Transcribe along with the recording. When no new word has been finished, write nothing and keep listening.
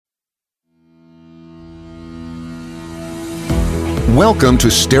Welcome to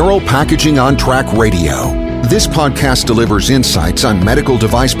Sterile Packaging on Track Radio. This podcast delivers insights on medical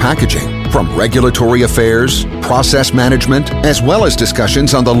device packaging, from regulatory affairs, process management, as well as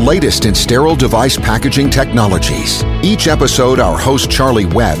discussions on the latest in sterile device packaging technologies. Each episode, our host Charlie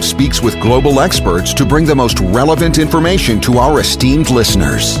Webb speaks with global experts to bring the most relevant information to our esteemed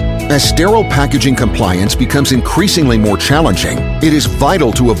listeners. As sterile packaging compliance becomes increasingly more challenging, it is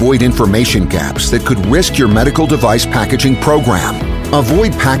vital to avoid information gaps that could risk your medical device packaging program.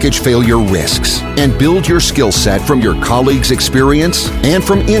 Avoid package failure risks and build your skill set from your colleagues' experience and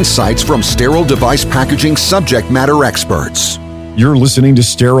from insights from sterile device packaging subject matter experts. You're listening to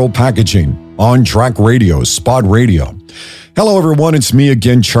Sterile Packaging on Track Radio, Spot Radio. Hello, everyone. It's me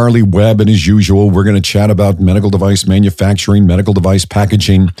again, Charlie Webb. And as usual, we're going to chat about medical device manufacturing, medical device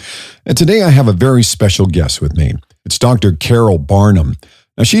packaging. And today I have a very special guest with me. It's Dr. Carol Barnum.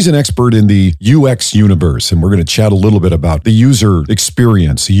 Now, she's an expert in the UX universe, and we're going to chat a little bit about the user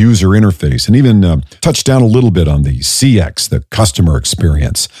experience, the user interface, and even touch down a little bit on the CX, the customer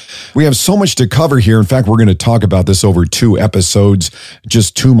experience. We have so much to cover here. In fact, we're going to talk about this over 2 episodes,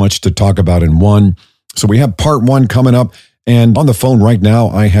 just too much to talk about in one. So we have part 1 coming up, and on the phone right now,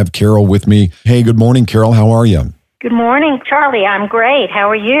 I have Carol with me. Hey, good morning, Carol. How are you? Good morning, Charlie. I'm great. How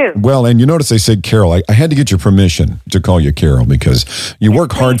are you? Well, and you notice I said Carol. I had to get your permission to call you Carol because you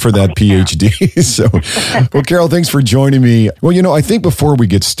work hard for that PhD. So, well, Carol, thanks for joining me. Well, I think before we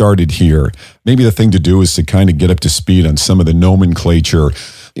get started here, maybe the thing to do is to kind of get up to speed on some of the nomenclature.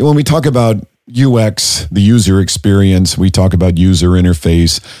 When we talk about UX, the user experience, we talk about user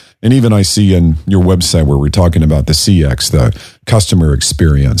interface. And even I see on your website where we're talking about the CX, the customer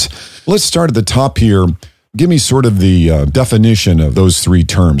experience. Let's start at the top here. Give me sort of the definition of those 3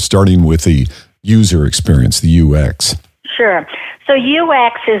 terms, starting with the user experience, the UX. Sure. So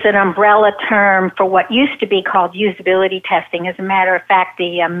UX is an umbrella term for what used to be called usability testing. As a matter of fact,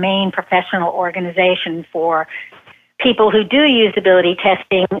 the main professional organization for people who do usability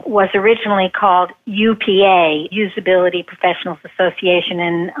testing was originally called UPA, Usability Professionals Association,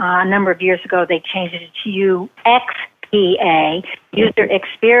 and a number of years ago they changed it to UXPA, User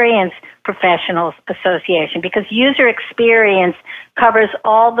Experience Professionals Association, because user experience covers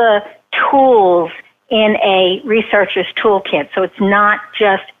all the tools in a researcher's toolkit. So it's not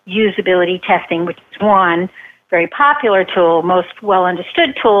just usability testing, which is one very popular tool, most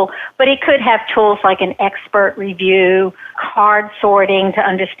well-understood tool, but it could have tools like an expert review, card sorting to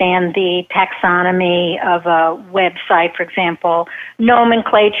understand the taxonomy of a website, for example,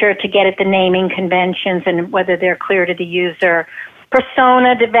 nomenclature to get at the naming conventions and whether they're clear to the user,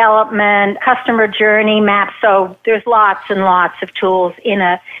 persona development, customer journey maps. So there's lots and lots of tools in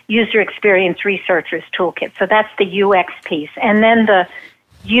a user experience researcher's toolkit. So that's the UX piece. And then the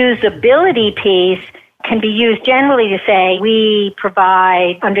usability piece can be used generally to say we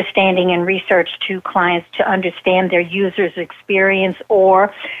provide understanding and research to clients to understand their user's experience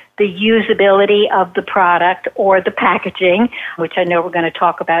or the usability of the product or the packaging, which I know we're going to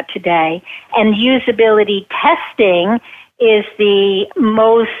talk about today. And usability testing is the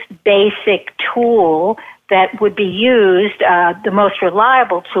most basic tool that would be used, the most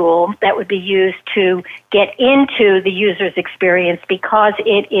reliable tool that would be used to get into the user's experience because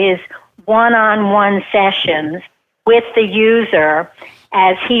it is one-on-one sessions with the user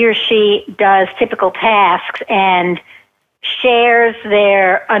as he or she does typical tasks and shares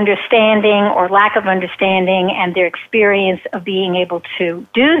their understanding or lack of understanding and their experience of being able to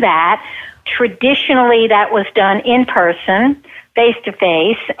do that. Traditionally, that was done in person,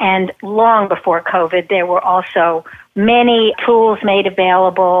 face-to-face, and long before COVID, there were also many tools made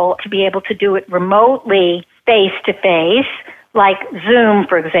available to be able to do it remotely face-to-face, like Zoom,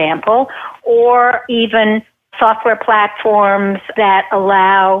 for example, or even software platforms that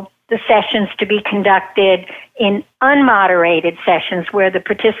allow the sessions to be conducted in unmoderated sessions where the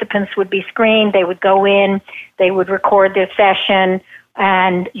participants would be screened, they would go in, they would record their session,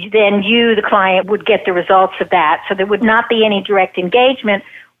 and then you, the client, would get the results of that. So there would not be any direct engagement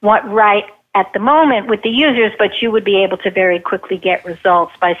right at the moment with the users, but you would be able to very quickly get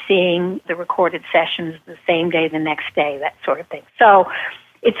results by seeing the recorded sessions the same day, the next day, that sort of thing. So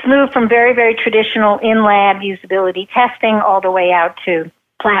it's moved from very, very traditional in-lab usability testing all the way out to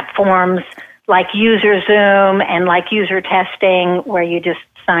platforms like UserZoom and like user testing where you just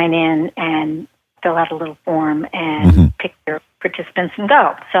sign in and fill out a little form and pick your participants and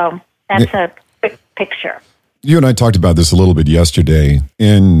go. So that's a quick picture. You and I talked about this a little bit yesterday.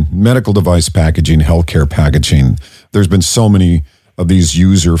 In medical device packaging, healthcare packaging, there's been so many of these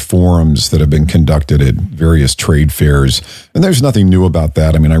user forums that have been conducted at various trade fairs. And there's nothing new about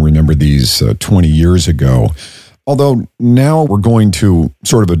that. I mean, I remember these 20 years ago. Although now we're going to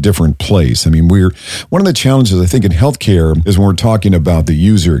sort of a different place. I mean, one of the challenges I think in healthcare is when we're talking about the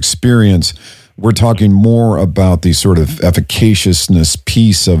user experience, we're talking more about the sort of efficaciousness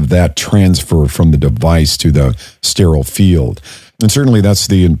piece of that transfer from the device to the sterile field. And certainly that's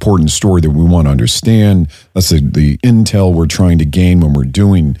the important story that we want to understand. That's the intel we're trying to gain when we're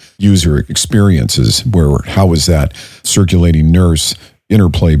doing user experiences, how is that circulating nurse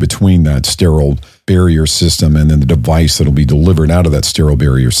interplay between that sterile barrier system and then the device that'll be delivered out of that sterile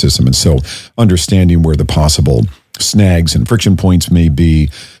barrier system. And so understanding where the possible snags and friction points may be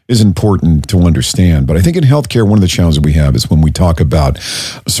is important to understand. But I think in healthcare, one of the challenges we have is when we talk about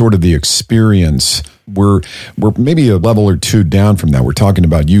sort of the experience, we're maybe a level or two down from that. We're talking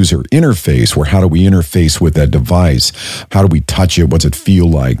about user interface, where how do we interface with that device? How do we touch it? What's it feel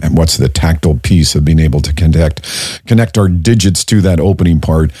like? And what's the tactile piece of being able to connect our digits to that opening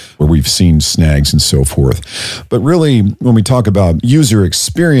part where we've seen snags and so forth. But really, when we talk about user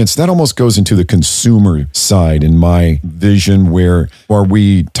experience, that almost goes into the consumer side in my vision, where are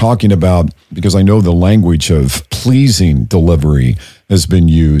we talking about, because I know the language of pleasing delivery has been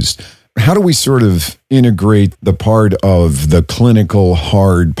used. How do we sort of integrate the part of the clinical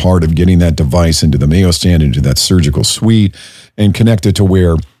hard part of getting that device into the Mayo stand, into that surgical suite, and connect it to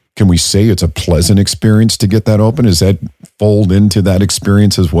where, can we say it's a pleasant experience to get that open? Does that fold into that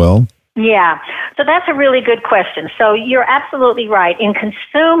experience as well? Yeah, so that's a really good question. So you're absolutely right. In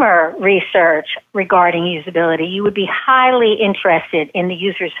consumer research regarding usability, you would be highly interested in the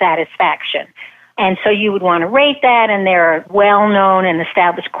user satisfaction. And so you would want to rate that, and there are well-known and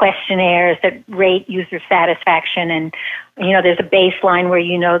established questionnaires that rate user satisfaction. And, there's a baseline where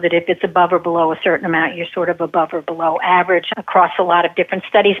you know that if it's above or below a certain amount, you're sort of above or below average across a lot of different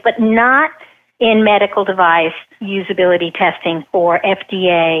studies, but not in medical device usability testing for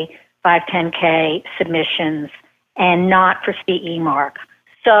FDA 510K submissions and not for CE mark.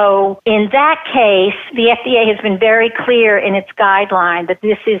 So in that case, the FDA has been very clear in its guideline that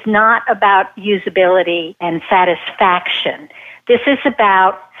this is not about usability and satisfaction. This is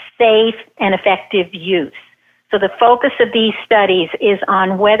about safe and effective use. So the focus of these studies is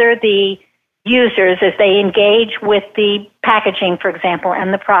on whether the users, as they engage with the packaging, for example,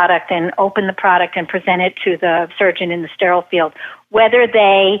 and the product, and open the product and present it to the surgeon in the sterile field, whether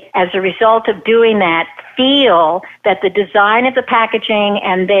they, as a result of doing that, feel that the design of the packaging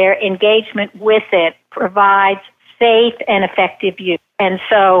and their engagement with it provides safe and effective use. And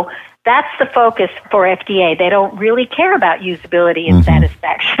so that's the focus for FDA. They don't really care about usability and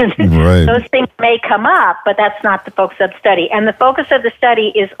satisfaction. Right. Those things may come up, but that's not the focus of the study. And the focus of the study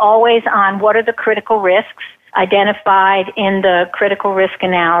is always on what are the critical risks identified in the critical risk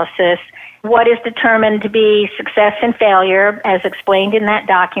analysis, what is determined to be success and failure, as explained in that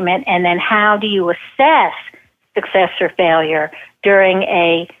document, and then how do you assess success or failure during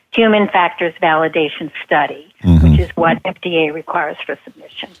a human factors validation study, which is what FDA requires for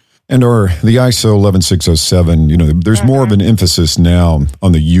submission. And the ISO 11607, there's more of an emphasis now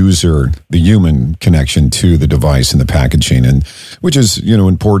on the user, the human connection to the device and the packaging, and which is,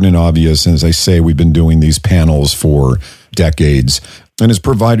 important and obvious. And as I say, we've been doing these panels for decades, and it's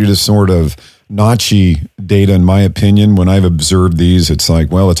provided a sort of notchy data, in my opinion. When I've observed these, it's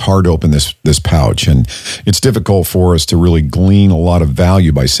like, well, it's hard to open this pouch, and it's difficult for us to really glean a lot of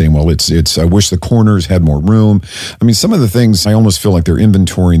value by saying, well, it's. I wish the corners had more room. I mean, some of the things I almost feel like they're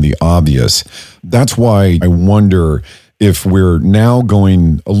inventorying the obvious. That's why I wonder if we're now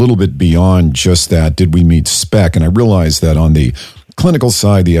going a little bit beyond just that. Did we meet spec? And I realize that on the clinical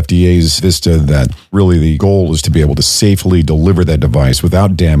side, the FDA's vista, that really the goal is to be able to safely deliver that device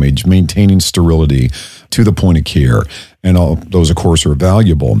without damage, maintaining sterility to the point of care. And all those, of course, are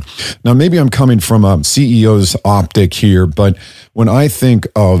valuable. Now, maybe I'm coming from a CEO's optic here, but when I think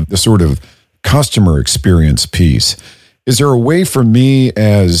of the sort of customer experience piece, is there a way for me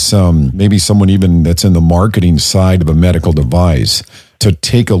as maybe someone even that's in the marketing side of a medical device to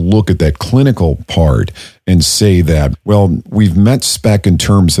take a look at that clinical part and say that, well, we've met spec in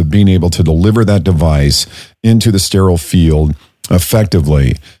terms of being able to deliver that device into the sterile field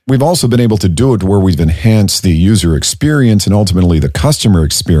effectively. We've also been able to do it where we've enhanced the user experience and ultimately the customer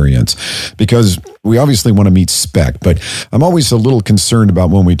experience, because we obviously want to meet spec. But I'm always a little concerned about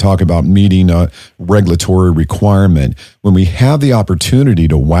when we talk about meeting a regulatory requirement, when we have the opportunity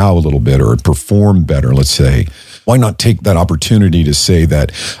to wow a little bit or perform better, let's say, why not take that opportunity to say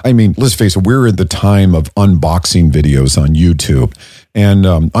that? I mean, let's face it, we're at the time of unboxing videos on YouTube. And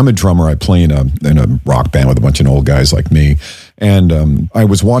I'm a drummer. I play in a rock band with a bunch of old guys like me. And I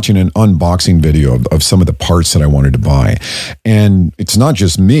was watching an unboxing video of some of the parts that I wanted to buy. And it's not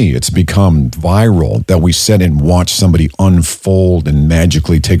just me, it's become viral that we sit and watch somebody unfold and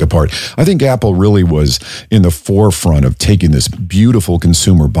magically take apart. I think Apple really was in the forefront of taking this beautiful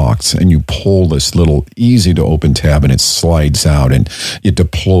consumer box and you pull this little easy to open tab and it slides out and it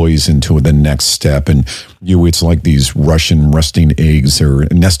deploys into the next step. And it's like these Russian nesting eggs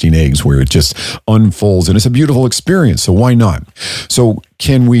where it just unfolds and it's a beautiful experience. So why not? So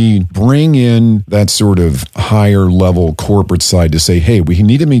can we bring in that sort of higher level corporate side to say, hey, we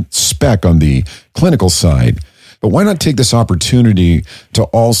need to meet spec on the clinical side, but why not take this opportunity to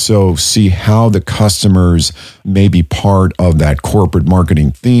also see how the customers may be part of that corporate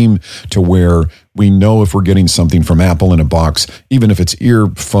marketing theme to where we know if we're getting something from Apple in a box, even if it's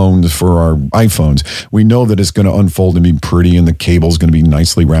earphones for our iPhones, we know that it's going to unfold and be pretty and the cable's going to be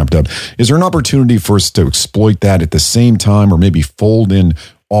nicely wrapped up. Is there an opportunity for us to exploit that at the same time or maybe fold in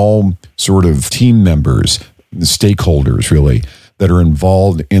all sort of team members, the stakeholders really, that are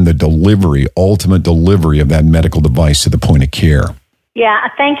involved in the ultimate delivery of that medical device to the point of care? Yeah,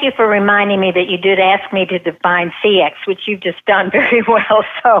 thank you for reminding me that you did ask me to define CX, which you've just done very well.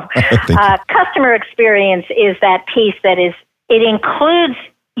 So customer experience is that piece it includes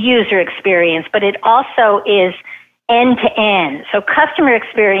user experience, but it also is end-to-end. So customer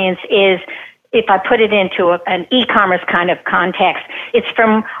experience is, if I put it into an e-commerce kind of context, it's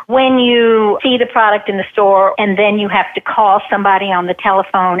from when you see the product in the store and then you have to call somebody on the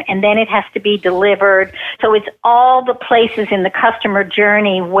telephone and then it has to be delivered. So it's all the places in the customer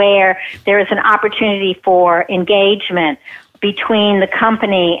journey where there is an opportunity for engagement between the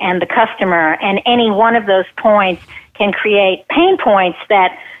company and the customer, and any one of those points can create pain points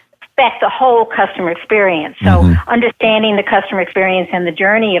that affect the whole customer experience. So understanding the customer experience and the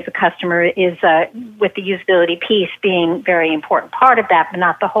journey of the customer is, with the usability piece being very important part of that, but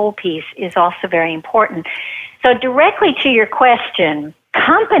not the whole piece, is also very important. So directly to your question,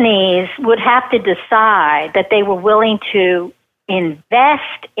 companies would have to decide that they were willing to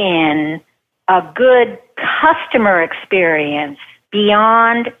invest in a good customer experience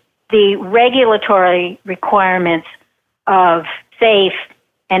beyond the regulatory requirements of safe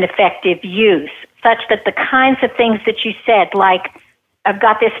and effective use, such that the kinds of things that you said, like I've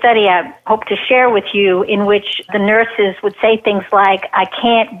got this study I hope to share with you in which the nurses would say things like, I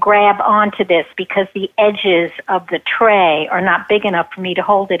can't grab onto this because the edges of the tray are not big enough for me to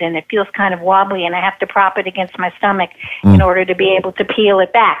hold it and it feels kind of wobbly and I have to prop it against my stomach in order to be able to peel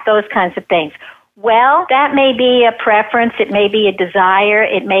it back, those kinds of things. Well, that may be a preference, it may be a desire,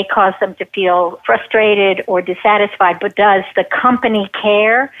 it may cause them to feel frustrated or dissatisfied, but does the company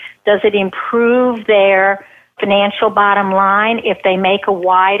care? Does it improve their financial bottom line if they make a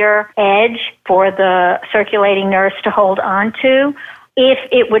wider edge for the circulating nurse to hold on to? If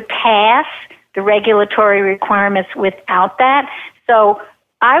it would pass the regulatory requirements without that? So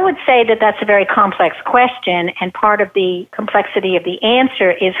I would say that that's a very complex question, and part of the complexity of the answer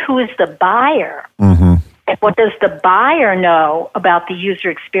is who is the buyer? And what does the buyer know about the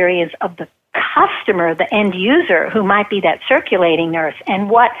user experience of the customer, the end user, who might be that circulating nurse? And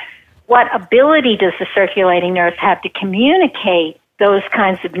what ability does the circulating nurse have to communicate those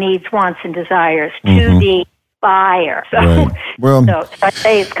kinds of needs, wants, and desires to the buyer? So, right. Well, so I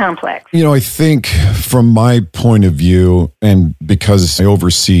say it's complex. You know, I think from my point of view, and because I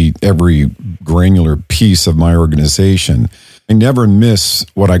oversee every granular piece of my organization, I never miss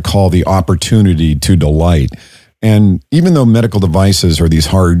what I call the opportunity to delight. And even though medical devices are these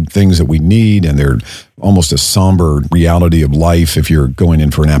hard things that we need, and they're almost a somber reality of life, if you're going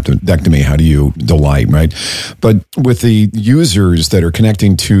in for an appendectomy, how do you delight, right? But with the users that are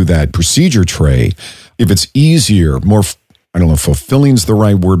connecting to that procedure tray, if it's easier, more, I don't know if fulfilling is the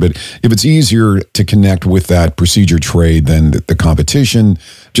right word, but if it's easier to connect with that procedure tray than the competition,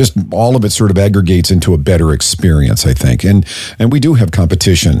 just all of it sort of aggregates into a better experience, I think. And we do have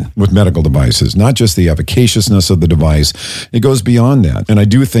competition with medical devices, not just the efficaciousness of the device. It goes beyond that. And I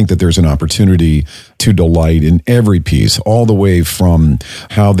do think that there's an opportunity to delight in every piece, all the way from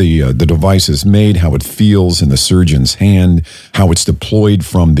how the device is made, how it feels in the surgeon's hand, how it's deployed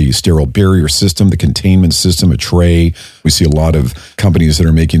from the sterile barrier system, the containment system, a tray. We see a lot of companies that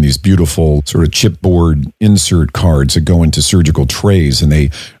are making these beautiful sort of chipboard insert cards that go into surgical trays, and they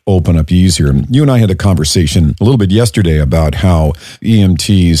open up easier. You and I had a conversation a little bit yesterday about how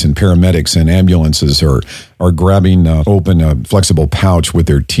EMTs and paramedics and ambulances are grabbing open a flexible pouch with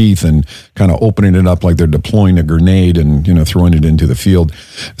their teeth and kind of opening it up like they're deploying a grenade and, throwing it into the field.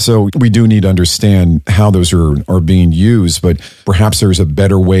 So we do need to understand how those are being used, but perhaps there's a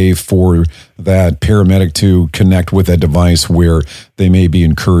better way for that paramedic to connect with that device where they may be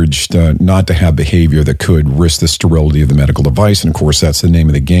encouraged not to have behavior that could risk the sterility of the medical device. And of course, that's the name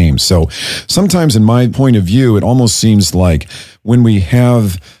of the game. So sometimes in my point of view, it almost seems like when we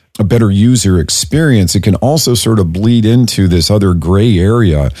have a better user experience, it can also sort of bleed into this other gray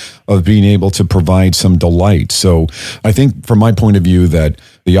area of being able to provide some delight. So I think from my point of view that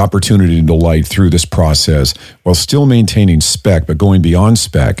the opportunity to delight through this process while still maintaining spec, but going beyond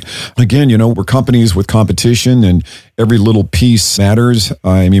spec. Again, we're companies with competition and every little piece matters.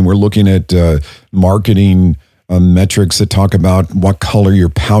 I mean, we're looking at marketing metrics that talk about what color your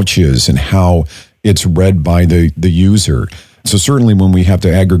pouch is and how it's read by the user. So certainly when we have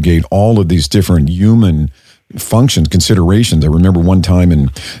to aggregate all of these different human functions, considerations. I remember one time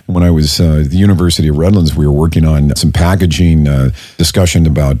when I was at the University of Redlands, we were working on some packaging discussion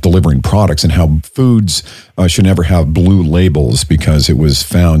about delivering products and how foods should never have blue labels because it was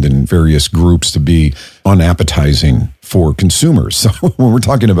found in various groups to be unappetizing for consumers. So when we're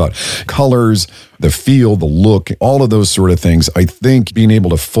talking about colors, the feel, the look, all of those sort of things, I think being able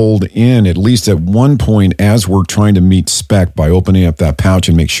to fold in at least at one point as we're trying to meet spec by opening up that pouch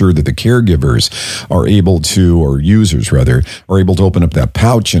and make sure that the caregivers are able to, or users rather, are able to open up that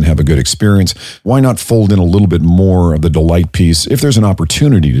pouch and have a good experience. Why not fold in a little bit more of the delight piece if there's an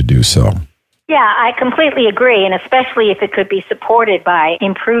opportunity to do so? Yeah, I completely agree, and especially if it could be supported by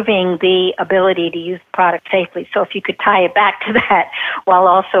improving the ability to use the product safely. So if you could tie it back to that while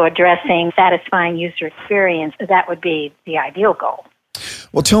also addressing satisfying user experience, that would be the ideal goal.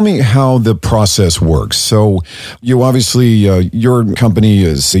 Well, tell me how the process works. So you obviously, your company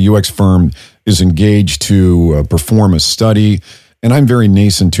is a UX firm, is engaged to perform a study. And I'm very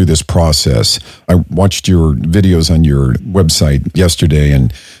nascent to this process. I watched your videos on your website yesterday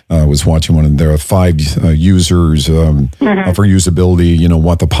and was watching one, and there are 5 users for usability,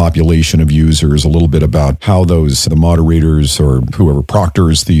 what the population of users, a little bit about how the moderators or whoever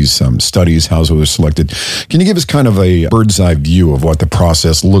proctors these studies, how those are selected. Can you give us kind of a bird's eye view of what the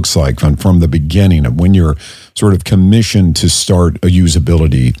process looks like from the beginning of when you're sort of commissioned to start a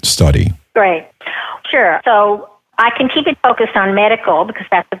usability study? Great. Sure. So I can keep it focused on medical because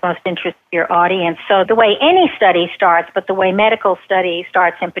that's the most interest of your audience. So the way any study starts, but the way medical study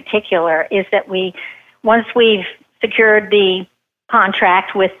starts in particular, is that once we've secured the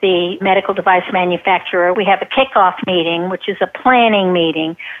contract with the medical device manufacturer, we have a kickoff meeting, which is a planning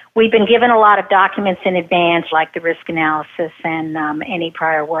meeting. We've been given a lot of documents in advance, like the risk analysis and any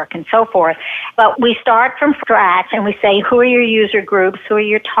prior work and so forth. But we start from scratch and we say, who are your user groups? Who are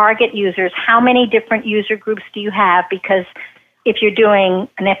your target users? How many different user groups do you have? Because if you're doing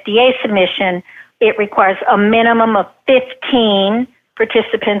an FDA submission, it requires a minimum of 15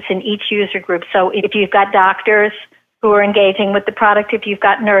 participants in each user group. So if you've got doctors who are engaging with the product, if you've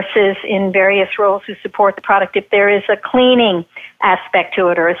got nurses in various roles who support the product, if there is a cleaning aspect to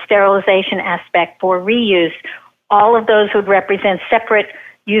it or a sterilization aspect for reuse, all of those would represent separate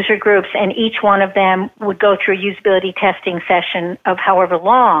user groups, and each one of them would go through a usability testing session of however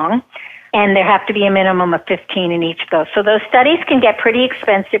long, and there have to be a minimum of 15 in each of those. So those studies can get pretty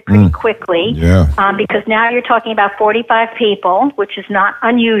expensive pretty quickly because now you're talking about 45 people, which is not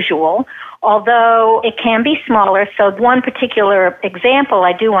unusual, although it can be smaller. So one particular example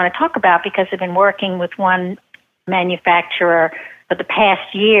I do want to talk about because I've been working with one manufacturer for the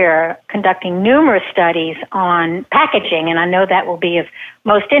past year conducting numerous studies on packaging, and I know that will be of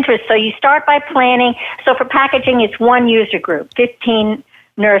most interest. So you start by planning. So for packaging, it's one user group, 15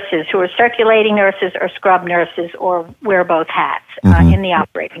 nurses who are circulating nurses or scrub nurses or wear both hats in the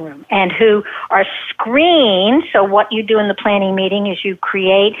operating room, and who are screened. So what you do in the planning meeting is you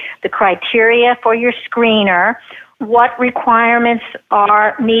create the criteria for your screener, what requirements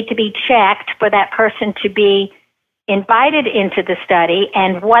need to be checked for that person to be invited into the study,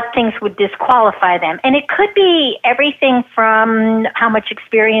 and what things would disqualify them. And it could be everything from how much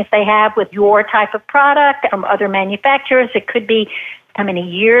experience they have with your type of product from other manufacturers. It could be how many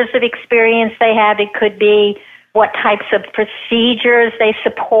years of experience they have. It could be what types of procedures they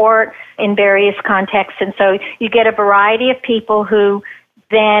support in various contexts. And so you get a variety of people who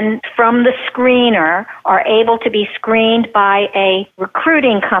then from the screener are able to be screened by a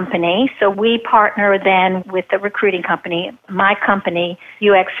recruiting company. So we partner then with the recruiting company. My company,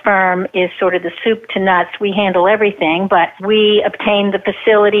 UX Firm, is sort of the soup to nuts. We handle everything, but we obtain the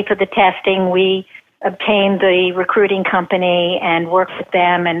facility for the testing. We obtain the recruiting company and work with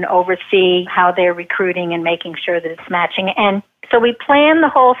them and oversee how they're recruiting and making sure that it's matching. And so we plan the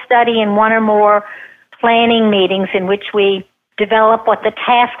whole study in one or more planning meetings in which we develop what the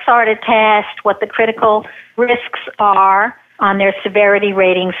tasks are to test, what the critical risks are on their severity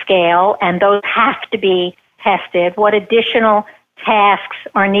rating scale, and those have to be tested. What additional tasks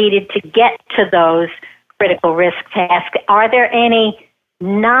are needed to get to those critical risk tasks? Are there any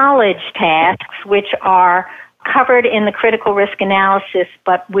knowledge tasks which are covered in the critical risk analysis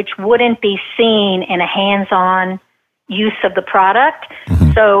but which wouldn't be seen in a hands-on use of the product?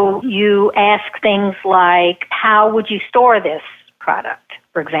 Mm-hmm. So you ask things like, how would you store this product,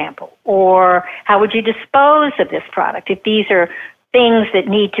 for example? Or how would you dispose of this product? If these are things that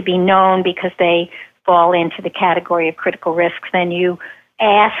need to be known because they fall into the category of critical risks, then you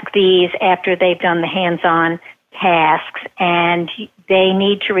ask these after they've done the hands-on tasks, and they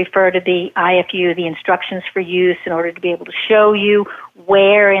need to refer to the IFU, the instructions for use, in order to be able to show you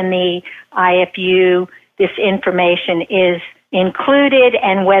where in the IFU this information is included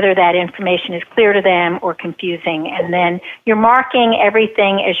and whether that information is clear to them or confusing. And then you're marking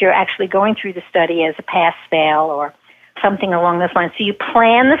everything as you're actually going through the study as a pass-fail or something along those lines. So you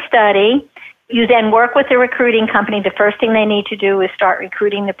plan the study. You then work with the recruiting company. The first thing they need to do is start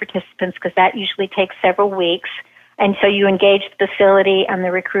recruiting the participants because that usually takes several weeks. And so you engage the facility and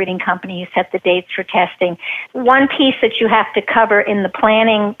the recruiting company. You set the dates for testing. One piece that you have to cover in the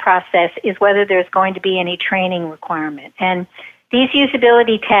planning process is whether there's going to be any training requirement. And these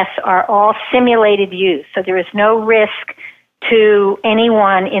usability tests are all simulated use, so there is no risk to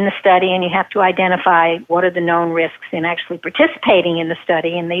anyone in the study, and you have to identify what are the known risks in actually participating in the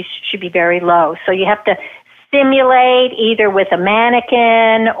study, and these should be very low. So you have to simulate either with a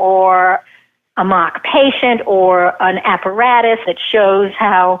mannequin or a mock patient or an apparatus that shows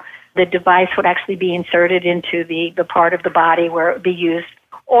how the device would actually be inserted into the part of the body where it would be used.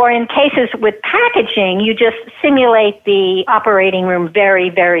 Or in cases with packaging, you just simulate the operating room very,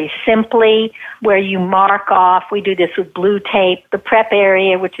 very simply, where you mark off, we do this with blue tape, the prep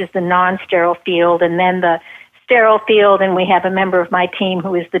area, which is the non-sterile field, and then the sterile field, and we have a member of my team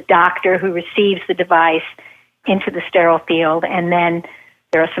who is the doctor who receives the device into the sterile field, and then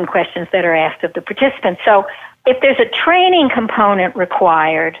there are some questions that are asked of the participants. So if there's a training component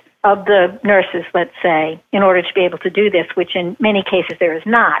required of the nurses, let's say, in order to be able to do this, which in many cases there is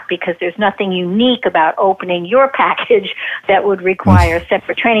not, because there's nothing unique about opening your package that would require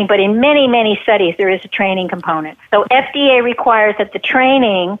separate training. But in many, many studies, there is a training component. So FDA requires that the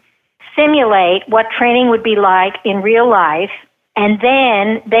training simulate what training would be like in real life, and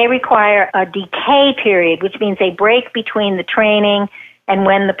then they require a decay period, which means a break between the training and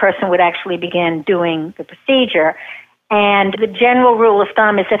when the person would actually begin doing the procedure. And the general rule of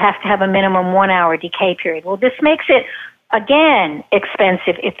thumb is it has to have a minimum 1 hour decay period. Well, this makes it, again,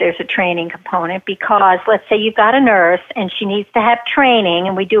 expensive if there's a training component, because let's say you've got a nurse and she needs to have training,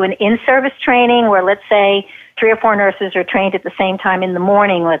 and we do an in-service training where, let's say, 3 or 4 nurses are trained at the same time in the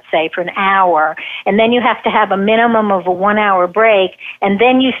morning, let's say, for an hour. And then you have to have a minimum of a 1 hour break, and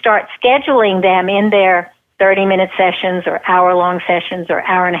then you start scheduling them in their 30-minute sessions or hour-long sessions or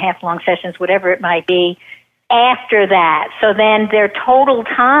hour-and-a-half-long sessions, whatever it might be, after that. So then their total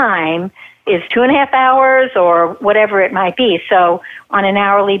time is 2.5 hours or whatever it might be. So on an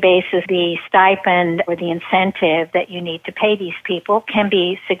hourly basis, the stipend or the incentive that you need to pay these people can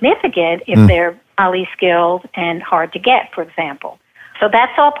be significant if they're highly skilled and hard to get, for example. So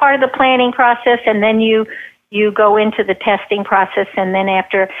that's all part of the planning process, and then you go into the testing process, and then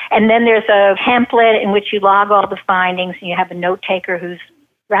there's a template in which you log all the findings, and you have a note taker who's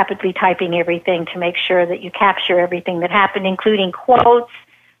rapidly typing everything to make sure that you capture everything that happened, including quotes,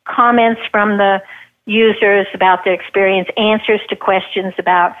 comments from the users about their experience, answers to questions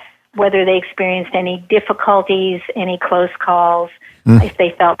about whether they experienced any difficulties, any close calls, if they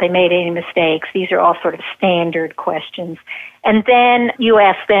felt they made any mistakes. These are all sort of standard questions. And then you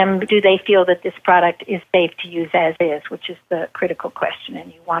ask them, do they feel that this product is safe to use as is, which is the critical question.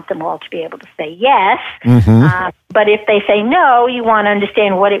 And you want them all to be able to say yes. But if they say no, you want to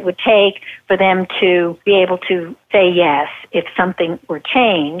understand what it would take for them to be able to say yes if something were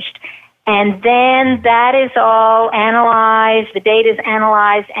changed. And then that is all analyzed, the data is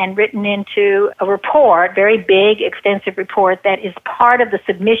analyzed and written into a report, very big, extensive report that is part of the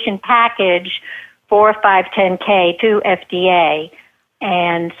submission package for 510K to FDA.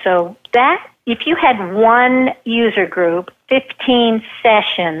 And so that, if you had one user group, 15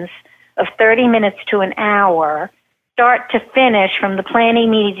 sessions of 30 minutes to an hour, start to finish from the planning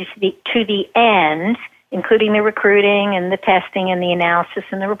meeting to the end, including the recruiting and the testing and the analysis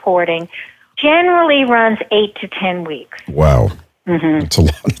and the reporting, generally runs 8 to 10 weeks. Wow. Mm-hmm. It's a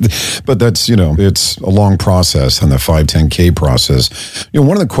lot, but that's, it's a long process, and the 510K process.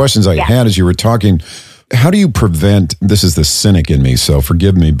 One of the questions I had as you were talking, how do you prevent, this is the cynic in me, so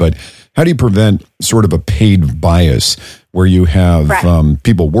forgive me, but how do you prevent sort of a paid bias where you have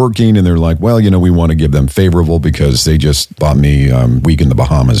people working and they're like, well, we want to give them favorable because they just bought me week in the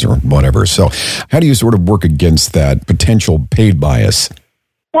Bahamas or whatever. So how do you sort of work against that potential paid bias?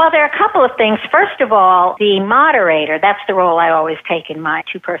 Well, there are a couple of things. First of all, the moderator, that's the role I always take in my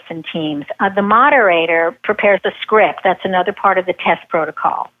two-person teams. The moderator prepares the script. That's another part of the test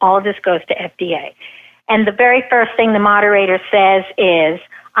protocol. All of this goes to FDA. And the very first thing the moderator says is,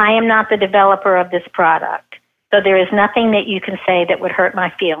 I am not the developer of this product. So there is nothing that you can say that would hurt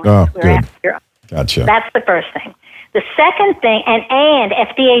my feelings. Oh, good. Gotcha. That's the first thing. The second thing, and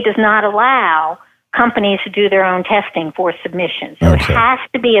FDA does not allow companies to do their own testing for submission. So it has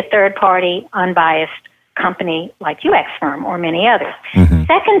to be a third-party, unbiased company like UX Firm or many others. Mm-hmm.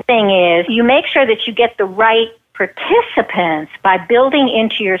 Second thing is you make sure that you get the right participants by building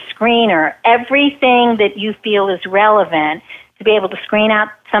into your screener everything that you feel is relevant to be able to screen out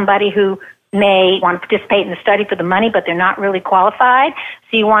somebody who may want to participate in the study for the money, but they're not really qualified.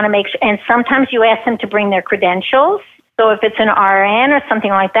 So you want to make sure, and sometimes you ask them to bring their credentials. So if it's an RN or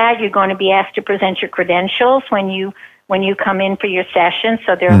something like that, you're going to be asked to present your credentials when you come in for your session.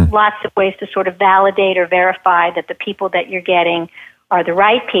 So there are lots of ways to sort of validate or verify that the people that you're getting are the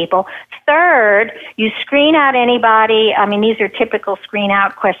right people. Third, you screen out anybody. I mean, these are typical screen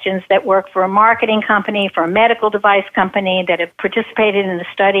out questions that work for a marketing company, for a medical device company that have participated in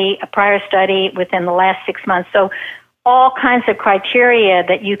a prior study within the last 6 months. So all kinds of criteria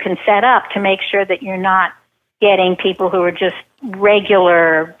that you can set up to make sure that you're not getting people who are just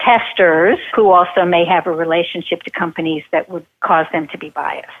regular testers who also may have a relationship to companies that would cause them to be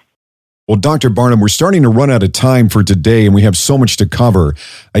biased. Well, Dr. Barnum, we're starting to run out of time for today, and we have so much to cover.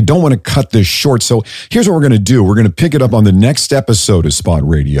 I don't want to cut this short, so here's what we're going to do. We're going to pick it up on the next episode of Spot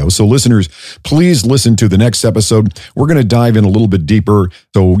Radio. So listeners, please listen to the next episode. We're going to dive in a little bit deeper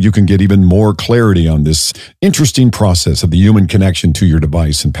so you can get even more clarity on this interesting process of the human connection to your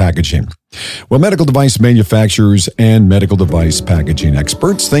device and packaging. Well, medical device manufacturers and medical device packaging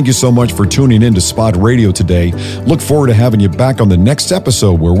experts, thank you so much for tuning in to Spot Radio today. Look forward to having you back on the next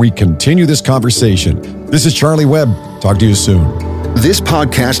episode where we continue this conversation. This is Charlie Webb. Talk to you soon. This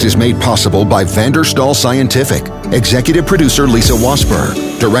podcast is made possible by Vanderstahl Scientific. Executive producer Lisa Wasper.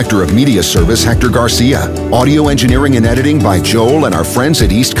 Director of Media Service Hector Garcia. Audio engineering and editing by Joel and our friends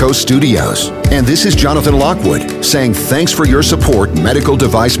at East Coast Studios. And this is Jonathan Lockwood saying thanks for your support, medical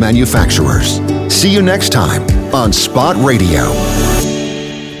device manufacturers. See you next time on Spot Radio.